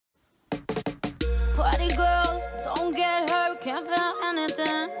Party girls, don't get hurt, can't feel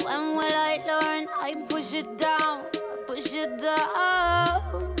anything. When will I learn? I push it down, push it down.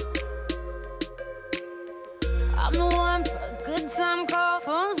 I'm the one for a good time call,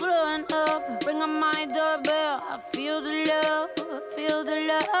 phone's blowing up. Ring on my doorbell, I feel the love, I feel the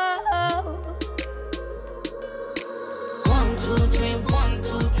love. 1, 2, 3, 1,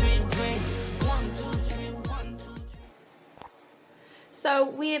 2, 3, drink. 1, 2, 3, 1, 2, 3. So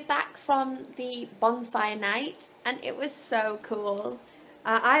we're back from the bonfire night, and it was so cool.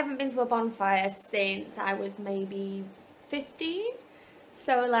 I haven't been to a bonfire since I was maybe 15,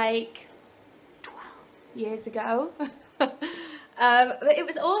 so like 12 years ago. But it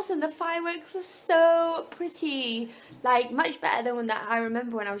was awesome. The fireworks were so pretty, like much better than that I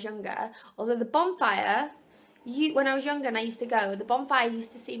remember when I was younger. Although the bonfire, when I was younger and I used to go, the bonfire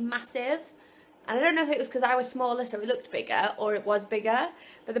used to seem massive. And I don't know if it was because I was smaller so it looked bigger, or it was bigger,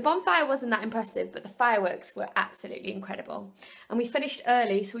 but the bonfire wasn't that impressive, but the fireworks were absolutely incredible. And we finished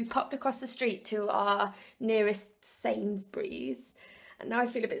early, so we popped across the street to our nearest Sainsbury's. And now I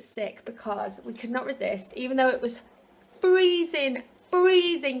feel a bit sick because we could not resist, even though it was freezing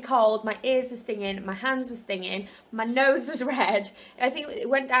cold. My ears were stinging, my hands were stinging, my nose was red. I think it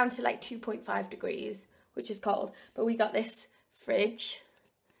went down to like 2.5 degrees, which is cold. But we got this fridge,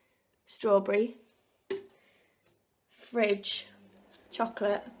 strawberry, fridge,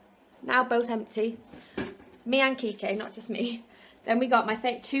 chocolate, now both empty. Me and Kike, not just me. Then we got my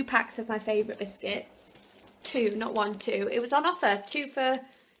 2 packs of my favourite biscuits. 2, not 1, 2. It was on offer, 2 for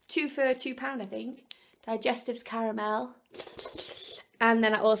 £2, I think. Digestives caramel. And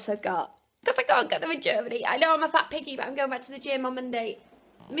then I also got, because I can't get them in Germany, I know I'm a fat piggy, but I'm going back to the gym on Monday,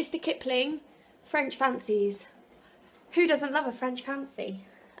 Mr. Kipling French Fancies. Who doesn't love a French fancy?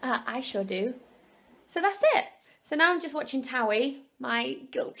 I sure do. So that's it. So now I'm just watching Towie, my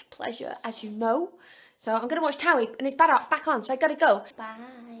guilty pleasure, as you know. So I'm going to watch Towie, and it's back on, so I got to go.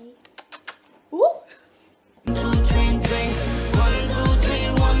 Bye. Ooh. 1, 2, 3, drink. 1, 2,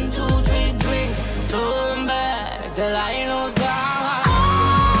 3, 1, 2, 3, drink. Turn back till I lose God.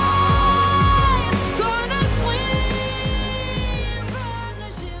 I'm gonna swim from the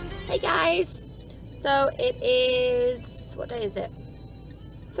ship. Hey guys. So it is, what day is it?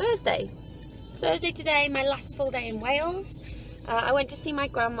 Thursday. It's Thursday today, my last full day in Wales. I went to see my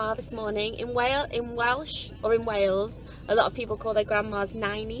grandma this morning. In Wales, a lot of people call their grandmas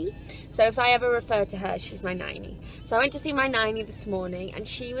Niney. So if I ever refer to her, she's my Niney. So I went to see my Niney this morning, and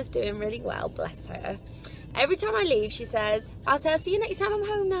she was doing really well, bless her. Every time I leave, she says, I'll see you next time I'm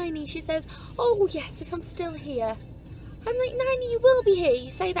home, Niney. She says, oh yes, if I'm still here. I'm like, Niney, you will be here.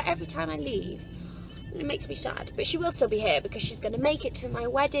 You say that every time I leave. It makes me sad, but she will still be here because she's going to make it to my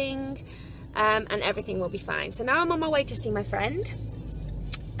wedding, and everything will be fine. So now I'm on my way to see my friend.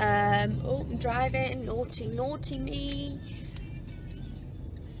 Oh, I'm driving, naughty me.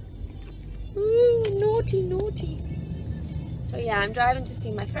 Ooh, naughty. So yeah, I'm driving to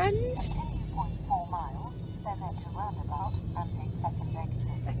see my friend. 2.4 miles, then enter roundabout and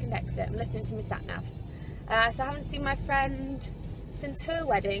take Second exit. I'm listening to my sat nav. So I haven't seen my friend since her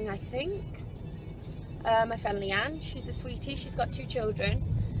wedding, I think. My friend Leanne, she's a sweetie, she's got 2 children.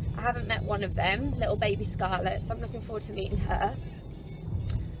 I haven't met one of them, little baby Scarlett, so I'm looking forward to meeting her.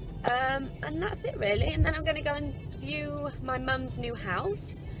 And that's it really, and then I'm going to go and view my mum's new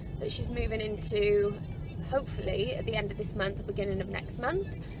house that she's moving into, hopefully at the end of this month, the beginning of next month.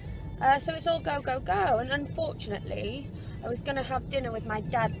 So it's all go, and unfortunately I was going to have dinner with my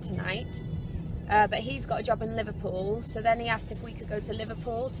dad tonight, but he's got a job in Liverpool, so then he asked if we could go to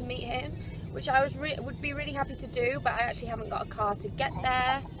Liverpool to meet him, which I would be really happy to do, but I actually haven't got a car to get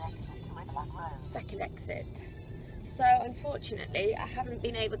there. Second exit. So unfortunately I haven't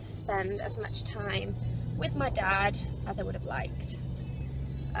been able to spend as much time with my dad as I would have liked.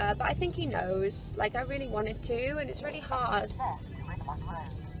 But I think he knows, like I really wanted to, and it's really hard.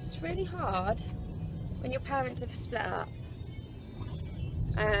 It's really hard when your parents have split up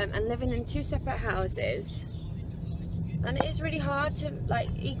and living in 2 separate houses. And it is really hard to like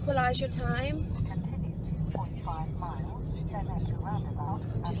equalise your time. Continue 2.5 miles, then enter roundabout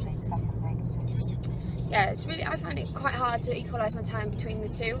and take second exit. Yeah, it's really, I find it quite hard to equalise my time between the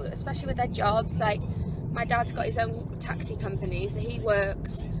 2, especially with their jobs. Like my dad's got his own taxi company, so he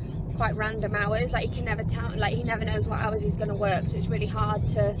works quite random hours. Like he can never tell, like he never knows what hours he's going to work, so it's really hard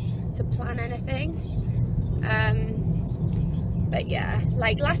to plan anything. But yeah,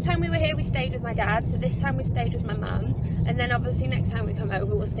 like last time we were here we stayed with my dad, so this time we've stayed with my mum, and then obviously next time we come over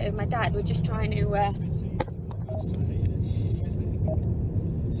we'll stay with my dad. We're just trying to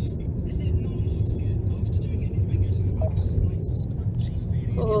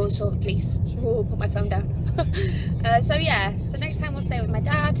Oh, saw the police. Oh, put my phone down. So yeah, so next time we'll stay with my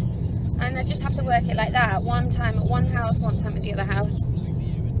dad, and I just have to work it like that. One time at one house, one time at the other house.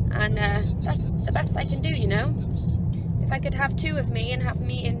 And that's the best I can do, you know. If I could have two of me and have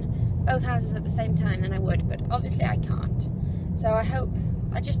me in both houses at the same time, then I would, but obviously I can't. So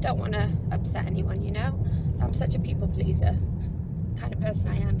I just don't want to upset anyone, you know. I'm such a people pleaser kind of person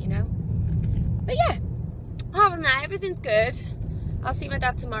I am, you know. But yeah, apart from that, everything's good. I'll see my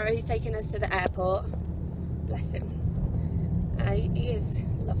dad tomorrow. He's taking us to the airport. Bless him. He is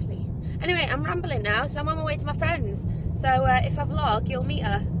lovely. Anyway, I'm rambling now, so I'm on my way to my friends. So if I vlog, you'll meet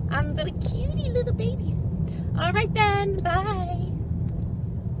her and the cutie little babies. All right then, bye.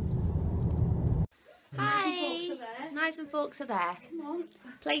 Hi. Knives and forks are there. Come on.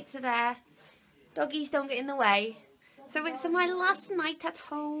 Plates are there. Doggies don't get in the way. So it's my last night at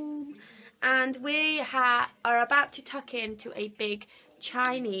home, and we are about to tuck into a big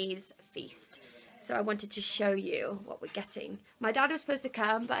Chinese feast. So I wanted to show you what we're getting. My dad was supposed to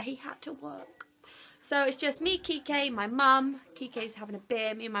come, but he had to work. So it's just me, Kike, my mum. Kike's having a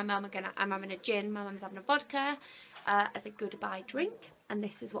beer. Me and my mum I'm having a gin. My mum's having a vodka as a goodbye drink. And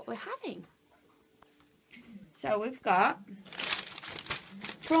this is what we're having. So we've got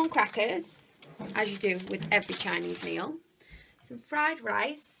prawn crackers, as you do with every Chinese meal. Some fried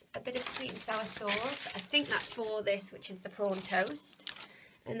rice, a bit of sweet and sour sauce. I think that's for this, which is the prawn toast.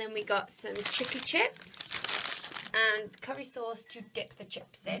 And then we got some chippy chips and curry sauce to dip the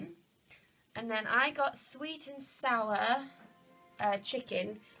chips in. And then I got sweet and sour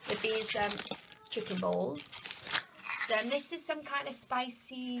chicken with these chicken balls. Then this is some kind of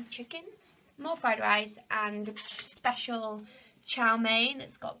spicy chicken, more fried rice, and special chow mein.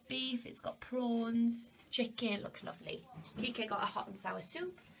 It's got beef, it's got prawns, chicken. It looks lovely. Kike got a hot and sour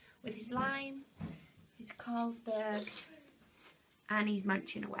soup with his lime, his Carlsberg, and he's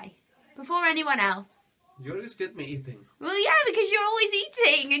munching away before anyone else. You always get me eating. Well, yeah, because you're always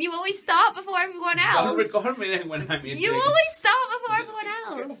eating and you always start before everyone else. Don't record me when I'm eating. You always start before everyone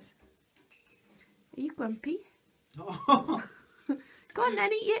else. Are you grumpy? No. Go on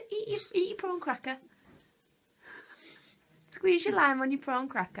then, eat your prawn cracker. Squeeze your lime on your prawn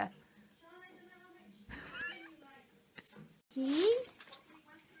cracker. Okay.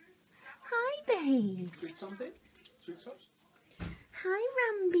 Hi, babe. Sweet something? Sweet sauce? Hi,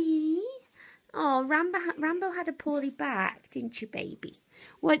 Ramby. Oh, Rambo had a poorly back, didn't you, baby?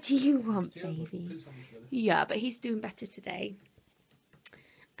 What do you want, baby? Yeah, but he's doing better today.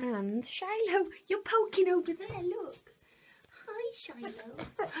 And Shiloh, you're poking over there, look. Hi, Shiloh.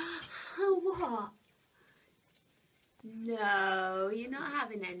 Oh, what? No, you're not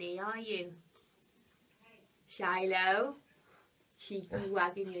having any, are you? Shiloh, cheeky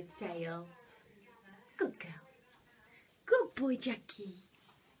wagging your tail. Good girl. Good boy, Jackie.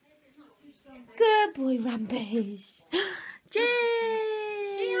 Good boy, Rampage. Cheers!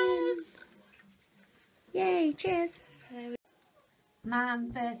 Cheers! Yay, cheers.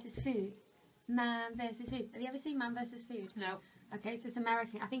 Man versus food. Man versus food. Have you ever seen Man versus Food? No. Okay, so it's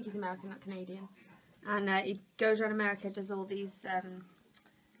American. I think he's American, not Canadian. And he goes around America, does all these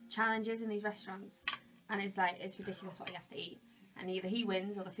challenges in these restaurants. And it's like, it's ridiculous what he has to eat. And either he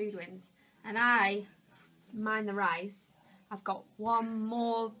wins or the food wins. And I mind the rice. I've got one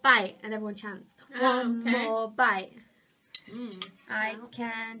more bite, and everyone chants. One more bite. I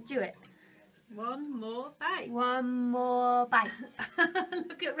can do it. One more bite. One more bite.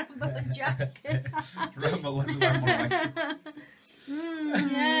 Look at Rambo and Jack. Rambo wants one more bite.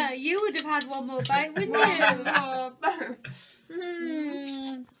 Yeah, you would have had one more bite, wouldn't you? One more bite.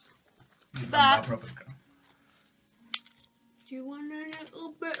 But do you want a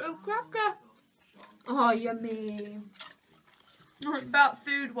little bit of cracker? Oh, yummy. What about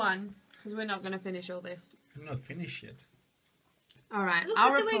food one? Because we're not going to finish all this. I'm not finished yet. Alright, Look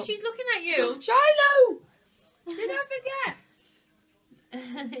at the way she's looking at you. Shiloh! Did I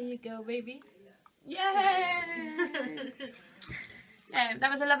forget? There you go, baby. Yay! That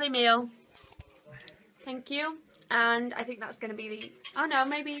was a lovely meal. Thank you. And I think that's going to be the... Oh no,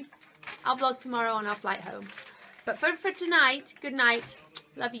 maybe I'll vlog tomorrow on our flight home. But for tonight, good night.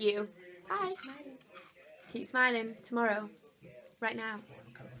 Love you. Bye. Keep smiling. Tomorrow. Right now.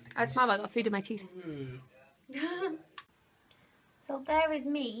 I smile, but I've got food in my teeth. So there is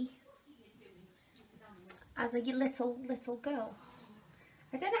me as a little girl.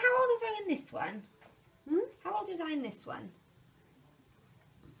 I don't know how old is I in this one. How old is I in this one?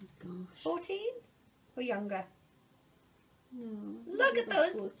 Gosh. 14 or younger? No. Look at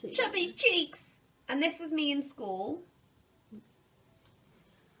those 14. chubby cheeks. And this was me in school.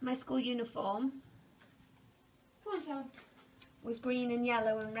 My school uniform. Come on, Sean. was green and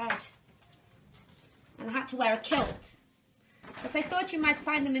yellow and red. And I had to wear a kilt. But I thought you might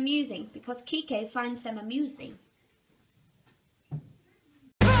find them amusing because Kike finds them amusing.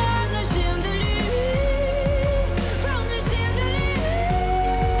 From the chandelier, from the chandelier,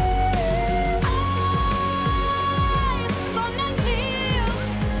 I'm gonna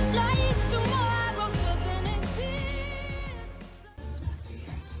live like tomorrow doesn't exist.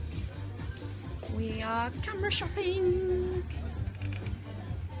 We are camera shopping.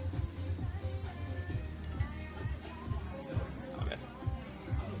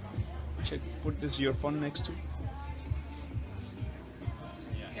 Put this your phone next to.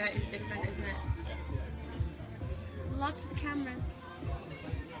 Yeah, it's different, isn't it? Lots of cameras.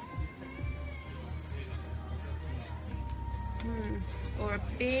 Or a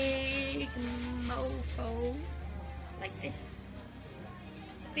big mofo like this.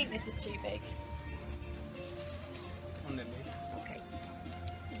 I think this is too big. Okay.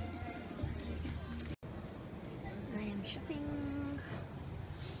 I am shopping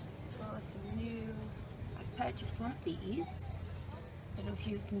for some new. I've purchased one of these. I don't know if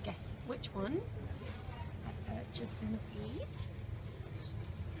you can guess which one. I purchased one of these.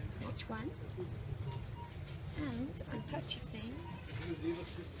 Which one? And I'm purchasing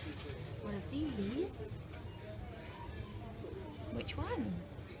one of these. Which one?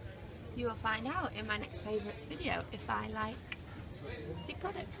 You will find out in my next favourites video if I like the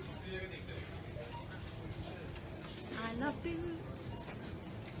product. I love boots.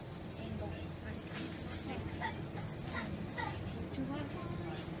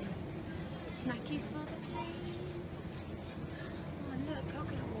 Snackies for the plane. Oh look,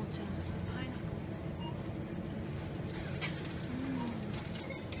 coconut water, pineapple.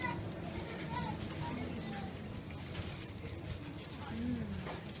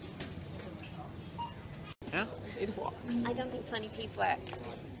 Yeah, it works. I don't think 20p's work.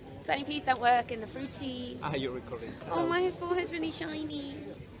 20p's don't work in the fruity. Ah, you're recording. Oh, my forehead's really shiny.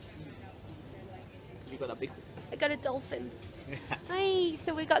 You got a big. I got a dolphin. Hi,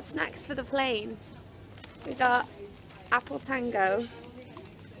 so we got snacks for the plane. We got apple tango.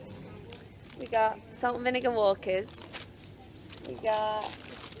 We got salt and vinegar walkers. We got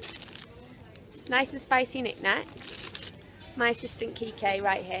nice and spicy knickknacks. My assistant Kike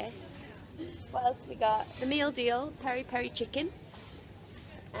right here. What else we got? The meal deal, peri peri chicken.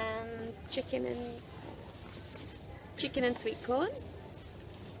 And chicken and sweet corn.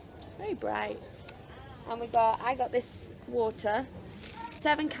 Very bright. And I got this water,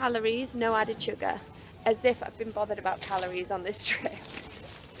 7 calories, no added sugar. As if I've been bothered about calories on this trip.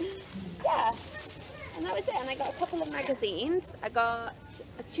 Yeah, and that was it. And I got a couple of magazines. I got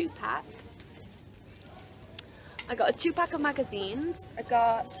a 2-pack. I got a 2-pack of magazines. I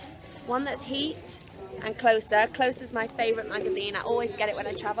got one that's Heat and Closer. Closer's my favourite magazine. I always get it when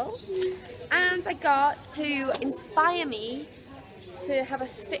I travel. And I got, to inspire me to have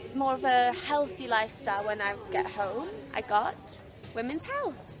more of a healthy lifestyle when I get home, I got Women's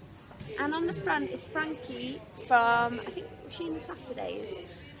Health. And on the front is Frankie from, I think she in the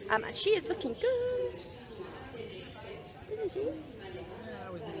Saturdays. And she is looking good. Isn't she?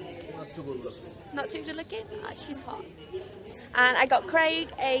 Not too good looking. Not too good looking? Oh, she's hot. And I got Craig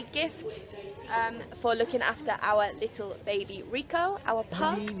a gift for looking after our little baby Riko, our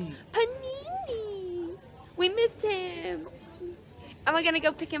pug. Panini. We missed him. And we're going to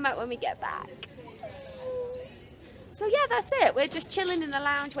go pick him up when we get back. So yeah, that's it. We're just chilling in the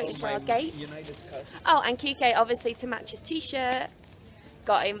lounge waiting for our gate. United scarf. Oh, and Kike, obviously, to match his t-shirt,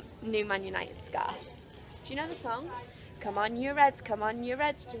 got him new Man United scarf. Do you know the song? Come on, you Reds, come on, you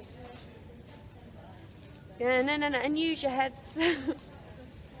Reds, just... No, and use your heads.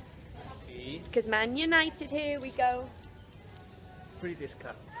 Because Man United, here we go. Pretty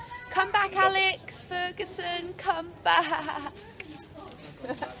scarf. Come back, Alex Ferguson, come back.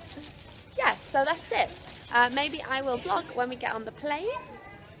 Yeah, so that's it. Maybe I will vlog when we get on the plane.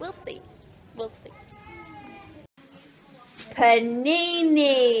 We'll see. We'll see.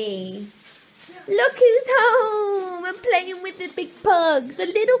 Panini! Look who's home! I'm playing with the big pug. The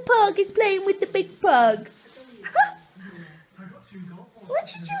little pug is playing with the big pug.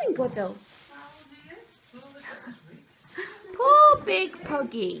 What you doing, Goddle? Poor big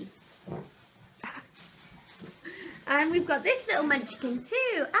puggy. And we've got this little munchkin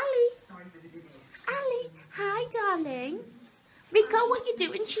too. Ali. Ali. Hi, darling. Riko, what you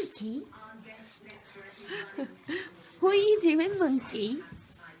doing, cheeky? What are you doing, monkey?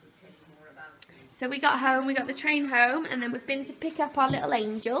 So we got home, we got the train home, and then we've been to pick up our little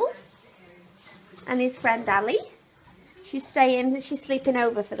angel and his friend Ali. She's sleeping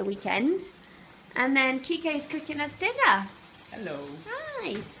over for the weekend. And then Kike is cooking us dinner. Hello.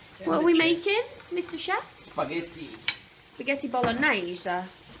 Hi. What are we making, Mr. Chef? Spaghetti. Spaghetti bolognese. Is that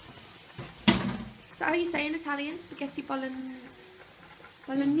how you say in Italian? Spaghetti bolognese?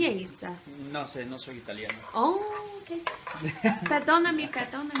 No sé, no soy italiano. Oh, okay. Perdonami.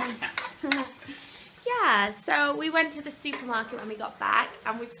 Yeah, so we went to the supermarket when we got back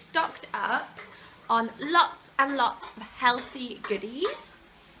and we've stocked up on lots and lots of healthy goodies.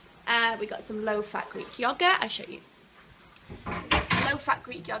 We got some low-fat Greek yogurt. I'll show you. We got some low-fat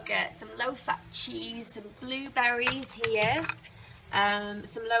Greek yogurt, some low-fat cheese, some blueberries here,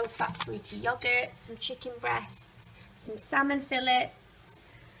 some low-fat fruity yogurt, some chicken breasts, some salmon fillets,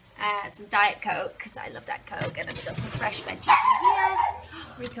 some Diet Coke, because I love Diet Coke, and then we got some fresh veggies in here.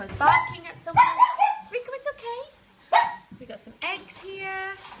 Riko's barking at someone. Riko, it's okay. We got some eggs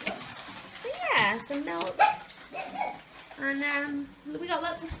here. So yeah, some milk. And we got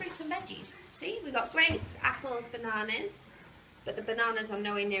lots of fruits and veggies. See, we got grapes, apples, bananas. But the bananas are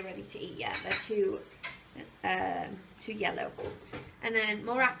nowhere near ready to eat yet. They're too yellow. And then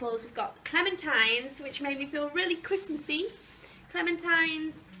more apples. We've got clementines, which made me feel really Christmassy.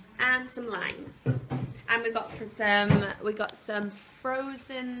 Clementines and some limes. And we got some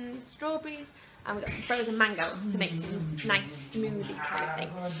frozen strawberries, and we got some frozen mango to make some nice smoothie kind of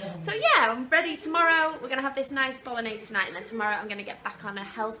thing. So yeah, I'm ready. Tomorrow we're gonna have this nice bolognese tonight, and then tomorrow I'm gonna get back on a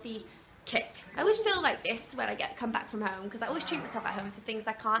healthy kick. I always feel like this when I come back from home, because I always treat myself at home to things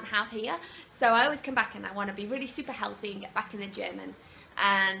I can't have here. So I always come back and I want to be really super healthy and get back in the gym,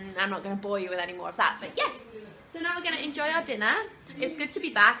 and I'm not going to bore you with any more of that. But yes, so now we're going to enjoy our dinner. It's good to be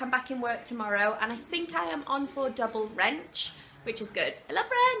back. I'm back in work tomorrow, and I think I am on for double wrench, which is good. I love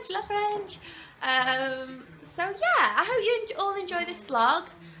wrench, so yeah, I hope you all enjoy this vlog.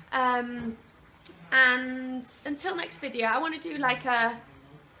 And until next video, I want to do like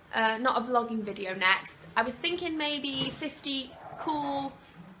not a vlogging video next. I was thinking maybe 50 cool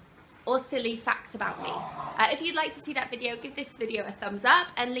or silly facts about me. If you'd like to see that video, give this video a thumbs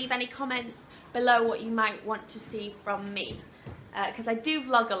up and leave any comments below what you might want to see from me. Because I do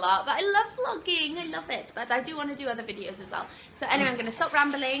vlog a lot, but I love vlogging, I love it, but I do want to do other videos as well. So anyway, I'm going to stop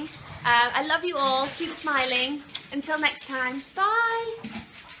rambling. I love you all, keep smiling. Until next time, bye!